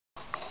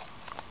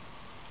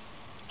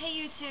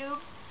Hey YouTube,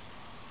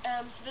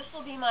 so this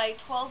will be my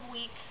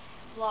 12-week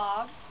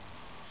vlog.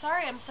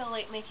 Sorry I'm so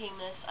late making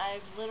this.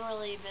 I've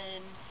literally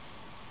been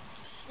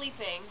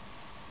sleeping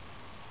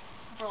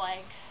for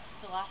like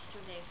the last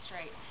 3 days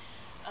straight.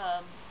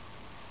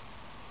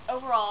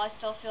 Overall I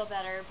still feel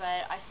better,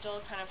 but I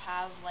still kind of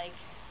have like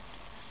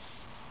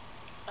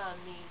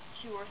these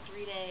 2 or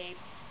 3 day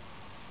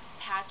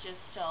patches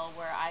still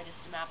where I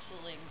just am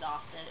absolutely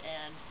exhausted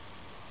and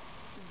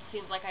it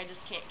seems like I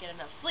just can't get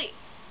enough sleep.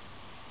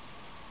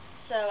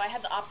 So I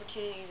had the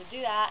opportunity to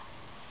do that,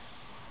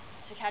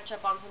 to catch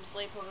up on some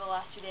sleep over the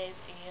last 2 days,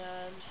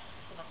 and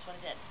so that's what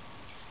I did.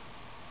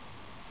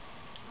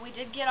 We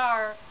did get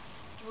our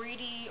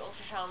 3D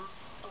ultrasounds,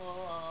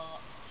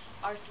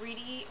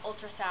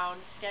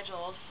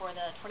 scheduled for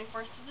the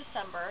 21st of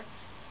December,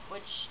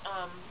 which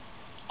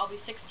I'll be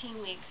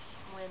 16 weeks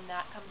when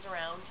that comes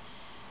around,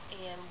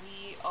 and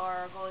we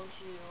are going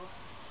to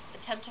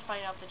attempt to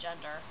find out the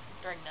gender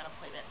during that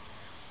appointment.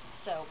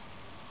 So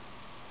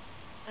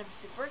I'm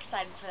super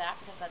excited for that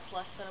because that's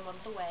less than a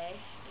month away,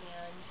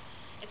 and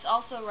it's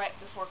also right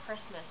before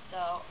Christmas,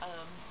 so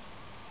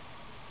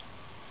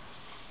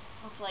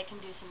hopefully I can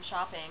do some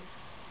shopping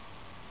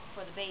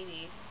for the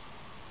baby.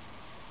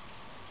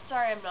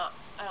 Sorry I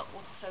don't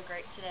look so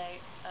great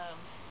today.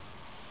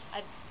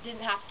 I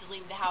didn't have to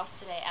leave the house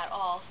today at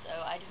all,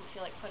 so I didn't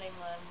feel like putting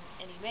on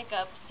any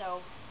makeup,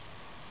 so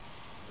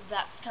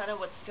that's kind of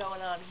what's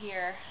going on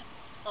here.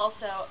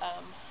 Also,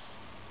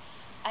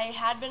 I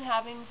had been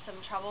having some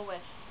trouble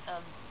with,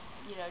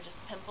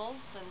 just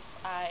pimples since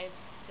I've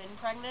been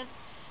pregnant,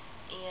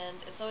 and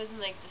it's always in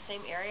like the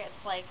same area.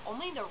 It's like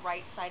only the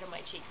right side of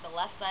my cheek, the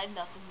left side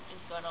nothing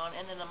is going on,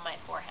 and then on my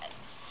forehead.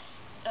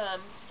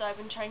 So I've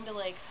been trying to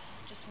like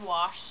just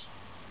wash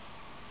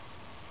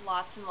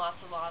lots and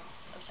lots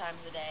of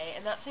times a day,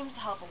 and that seems to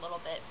help a little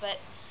bit, but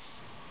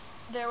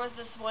there was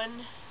this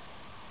one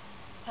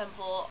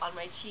pimple on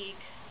my cheek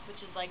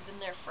which has like been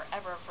there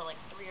forever, for like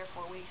 3 or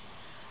 4 weeks.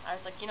 I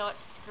was like, you know what,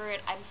 screw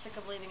it, I'm sick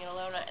of leaving it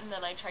alone, and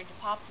then I tried to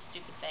pop the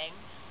stupid thing.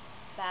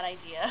 Bad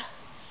idea.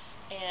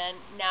 And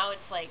now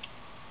it's like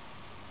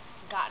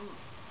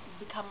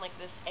become like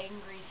this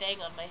angry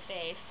thing on my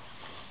face,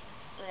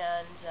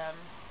 and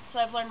so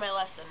I've learned my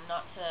lesson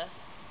not to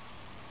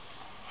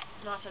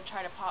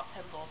try to pop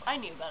pimples. I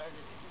knew better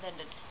than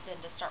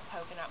to start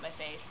poking out my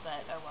face,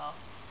 but oh well,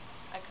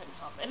 I couldn't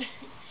help it.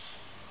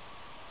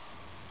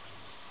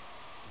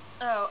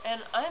 Oh,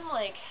 and I'm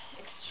like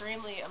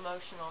extremely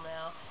emotional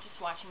now.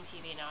 Just watching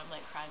TV now, I'm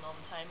like crying all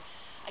the time.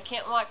 I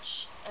can't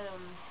watch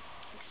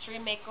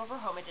Extreme Makeover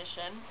Home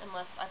Edition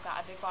unless I've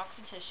got a big box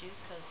of tissues,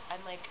 because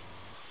I'm like,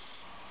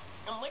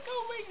 oh my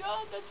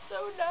god, that's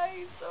so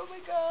nice, oh my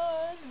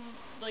god, and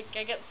like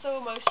I get so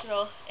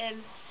emotional,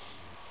 and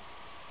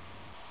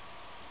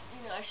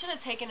I should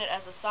have taken it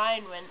as a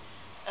sign when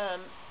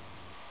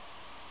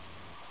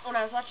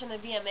I was watching the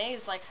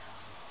VMAs, like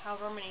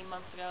however many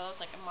months ago, it was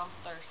like a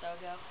month or so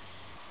ago,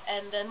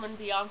 and then when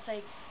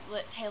Beyonce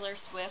let Taylor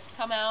Swift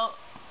come out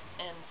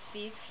and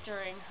speak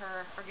during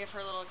her, or give her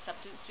a little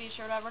acceptance speech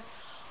or whatever,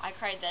 I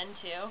cried then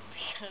too,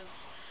 because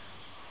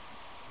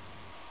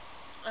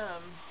I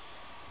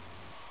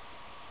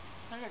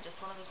don't know,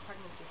 just one of those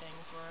pregnancy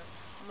things where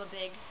I'm a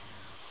big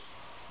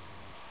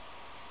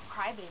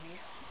crybaby.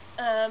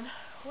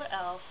 What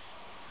else?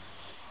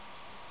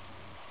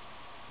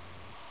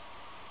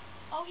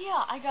 Oh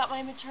yeah, I got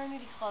my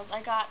maternity clothes.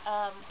 I got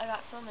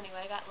some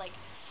anyway.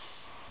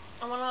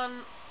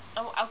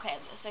 Okay,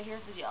 so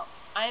here's the deal.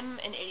 I'm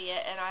an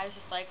idiot, and I was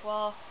just like,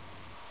 well,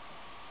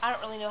 I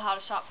don't really know how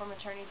to shop for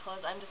maternity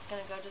clothes. I'm just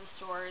gonna go to the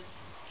stores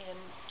and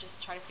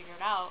just try to figure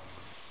it out.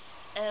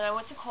 And I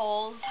went to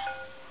Kohl's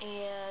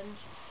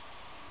and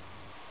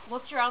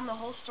looked around the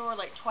whole store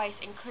like twice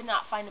and could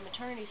not find a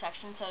maternity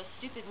section, so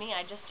stupid me,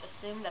 I just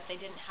assumed that they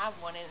didn't have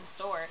one in the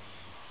store,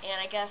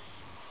 and I guess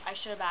I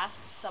should have asked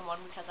someone,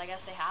 because I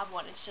guess they have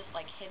one. It's just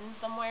like hidden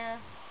somewhere,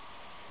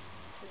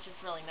 which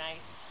is really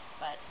nice,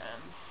 but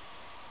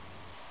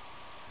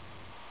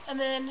and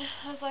then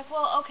I was like,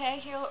 well, okay,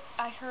 here,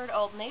 I heard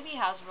Old Navy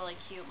has really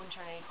cute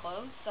maternity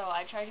clothes, so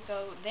I tried to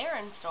go there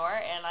in store,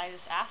 and I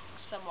just asked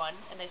someone,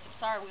 and they said,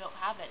 sorry, we don't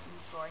have it in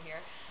the store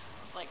here.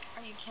 I was like,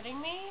 are you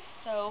kidding me?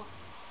 So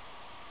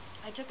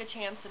I took a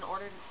chance and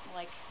ordered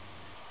like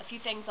a few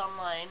things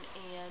online,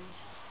 and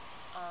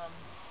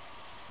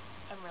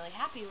I'm really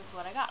happy with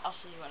what I got. I'll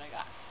show you what I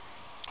got.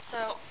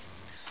 So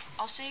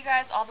I'll show you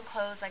guys all the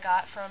clothes I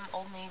got from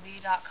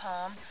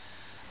OldNavy.com,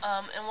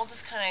 and we'll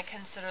just kind of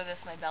consider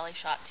this my belly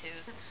shot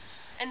too.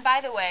 And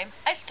by the way,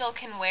 I still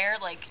can wear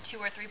like 2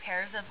 or 3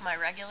 pairs of my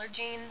regular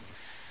jeans,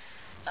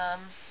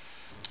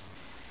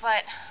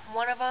 but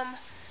one of them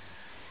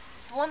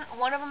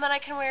that I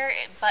can wear,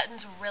 it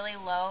buttons really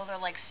low. They're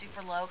like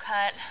super low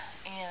cut,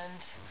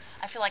 and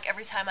I feel like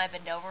every time I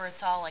bend over,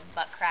 it's all like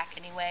butt crack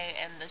anyway,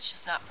 and it's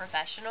just not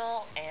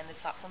professional, and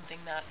it's not something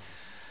that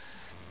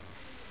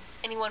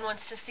anyone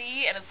wants to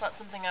see, and it's not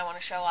something I want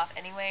to show off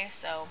anyway.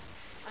 So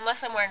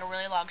unless I'm wearing a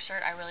really long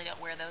shirt, I really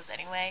don't wear those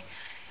anyway.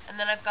 And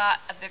then I've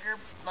got a bigger,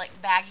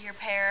 like, baggier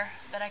pair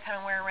that I kind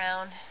of wear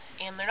around.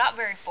 And they're not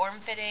very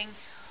form-fitting,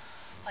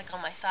 like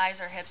on my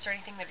thighs or hips or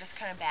anything. They're just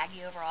kind of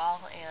baggy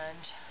overall.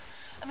 And,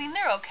 I mean,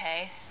 they're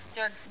okay.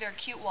 They're a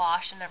cute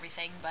wash and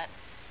everything, but,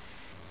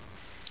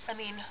 I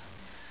mean,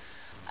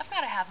 I've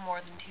got to have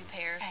more than 2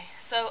 pairs. Okay,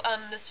 so,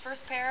 this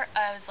first pair,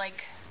 I was,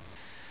 like,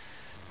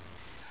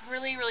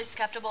 really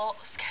skeptical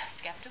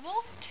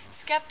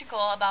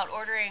about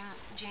ordering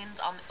jeans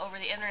over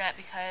the internet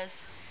because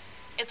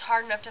it's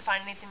hard enough to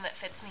find anything that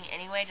fits me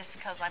anyway, just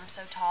because I'm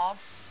so tall.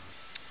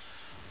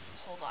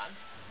 Hold on.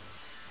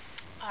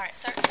 Alright,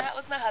 so that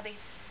was my hubby.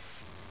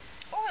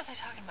 What was I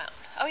talking about?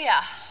 Oh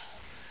yeah.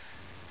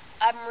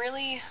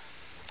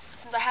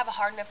 Since I have a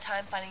hard enough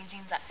time finding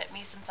jeans that fit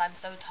me since I'm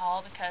so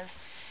tall, because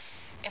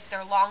if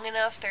they're long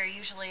enough, they're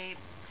usually,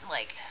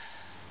 like,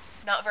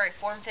 not very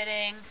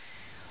form-fitting,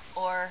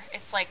 or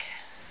it's like,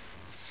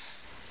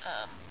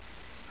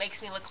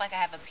 makes me look like I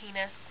have a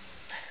penis,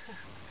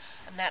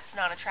 and that's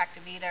not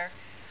attractive either.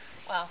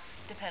 Well,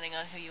 depending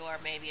on who you are,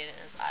 maybe it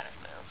is, I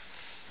don't know.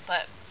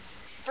 But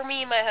for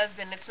me and my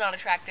husband, it's not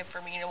attractive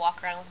for me to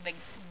walk around with a big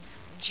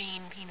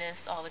jean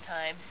penis all the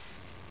time.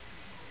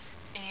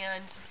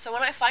 And so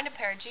when I find a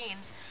pair of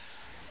jeans,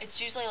 it's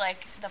usually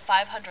like the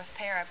 500th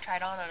pair I've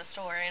tried on at a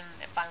store, and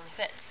it finally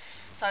fits.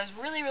 So I was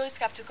really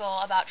skeptical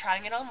about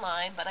trying it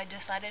online, but I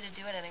decided to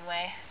do it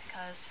anyway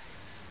because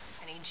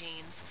I need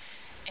jeans.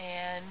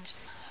 And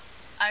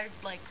I,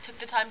 like, took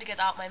the time to get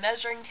out my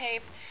measuring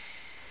tape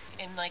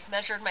and, like,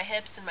 measured my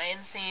hips and my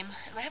inseam,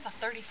 and I have a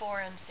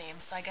 34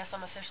 inseam, so I guess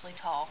I'm officially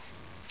tall.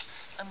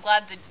 I'm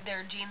glad that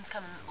their jeans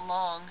come in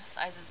long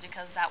sizes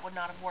because that would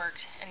not have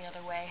worked any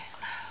other way.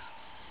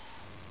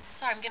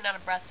 Sorry, I'm getting out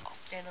of breath, all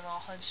standing all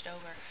hunched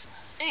over.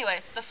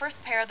 Anyways, the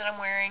first pair that I'm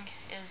wearing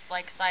is,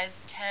 like,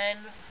 size 10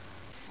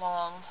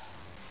 long,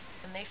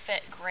 and they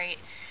fit great.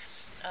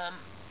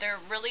 They're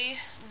really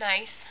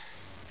nice.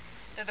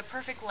 They're the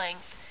perfect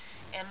length,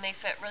 and they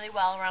fit really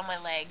well around my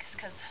legs,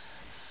 because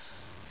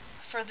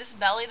for this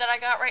belly that I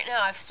got right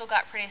now, I've still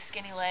got pretty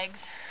skinny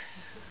legs.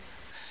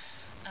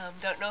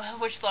 Don't know how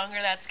much longer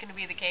that's going to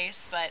be the case,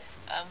 but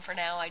for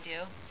now I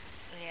do.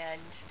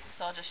 And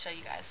so I'll just show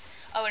you guys.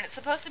 Oh, and it's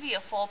supposed to be a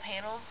full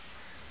panel,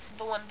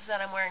 the ones that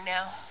I'm wearing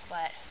now,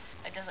 but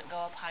it doesn't go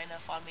up high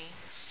enough on me.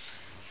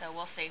 So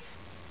we'll see.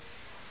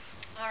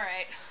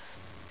 Alright.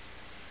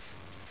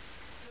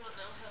 I don't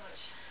know how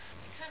much.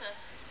 I kind of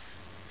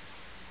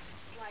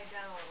slide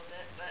down a little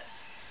bit, but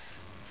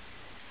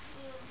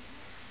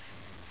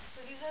so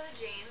these are the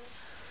jeans.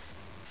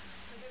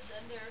 Like I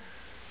said, they're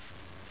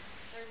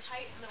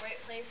tight in the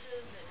right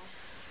places, and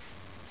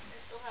I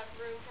still have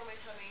room for my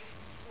tummy,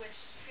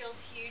 which feels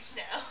huge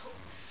now.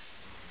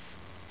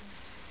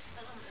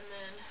 And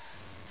then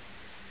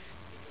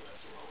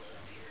let's roll it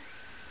up here.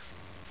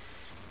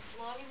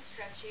 Long and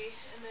stretchy,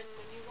 and then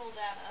when you roll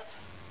that up,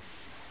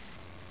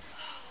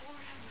 oh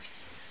Lord have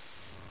mercy.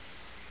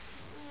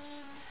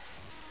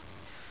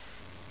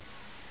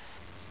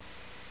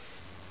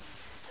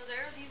 So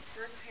there are these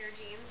first pair of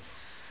jeans.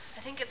 I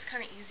think it's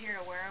kind of easier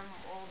to wear them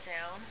rolled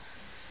down.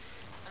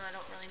 And I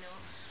don't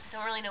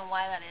really know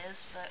why that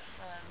is, but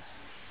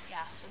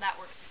yeah, so that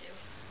works too.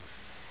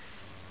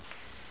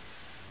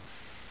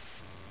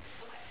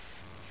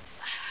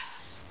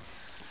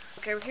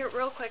 Okay, here,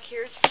 real quick,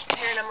 here's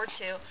pair number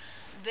 2.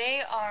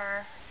 They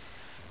are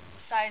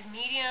size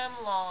medium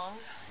long,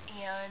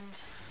 and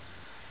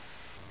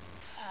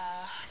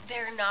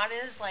they're not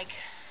as, like,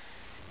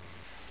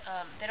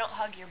 they don't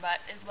hug your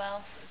butt as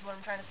well, is what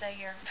I'm trying to say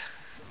here.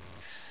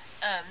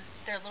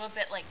 They're a little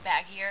bit, like,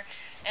 baggier,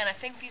 and I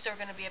think these are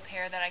going to be a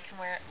pair that I can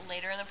wear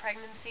later in the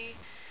pregnancy.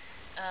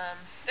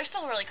 They're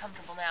still really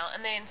comfortable now,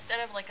 and they, instead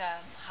of, like,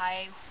 a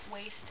high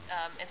waist,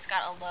 it's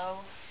got a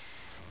low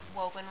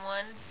woven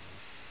one.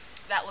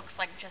 That looks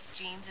like just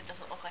jeans. It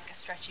doesn't look like a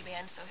stretchy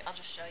band, so I'll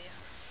just show you.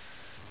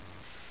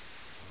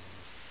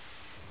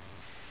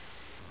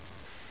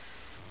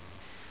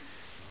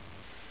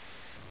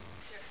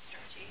 They're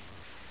stretchy.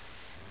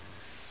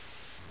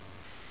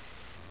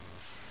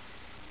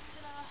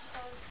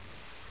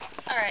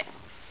 Ta-da! Alright.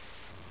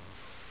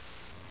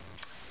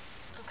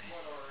 Okay.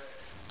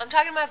 I'm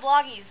talking to my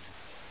vloggies.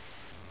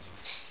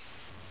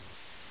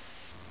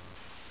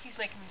 He's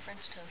making me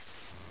French toast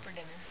for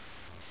dinner.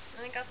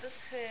 And I got this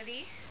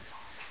hoodie.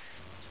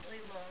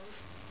 Really long.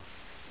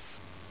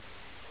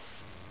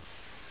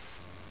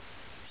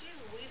 Jeez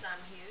Louise,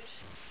 I'm huge.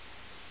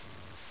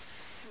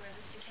 I wear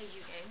this to KU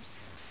games.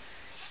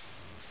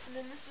 And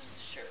then this is the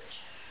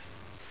shirt.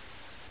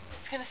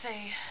 It's gonna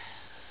say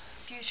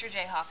Future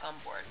Jayhawk on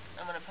board.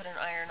 I'm gonna put an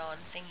iron-on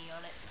thingy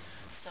on it.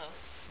 So,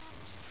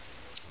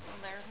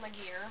 well, there's my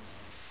gear.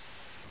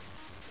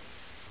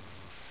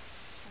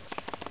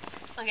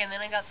 Again,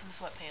 then I got some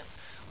sweatpants,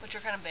 which are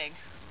kind of big.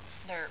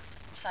 They're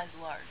size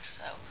large,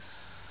 so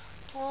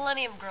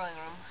plenty of growing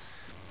room.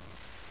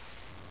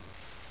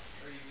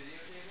 Are you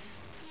videotaping?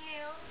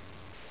 Yeah.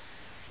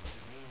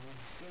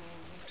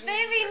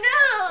 Baby,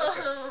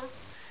 no!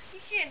 You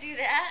can't do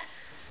that.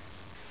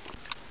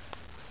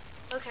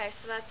 Okay,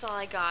 so that's all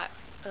I got.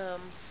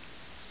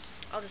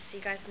 I'll just see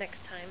you guys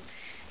next time.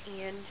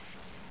 And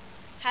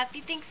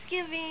happy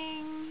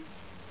Thanksgiving.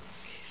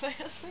 My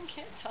husband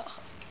can't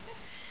talk.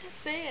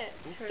 Say it.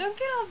 Okay. Don't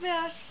get all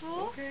bashful.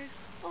 Okay.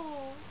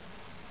 Oh.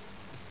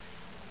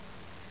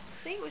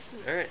 Say it with me.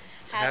 All right.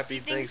 Happy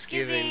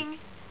Thanksgiving.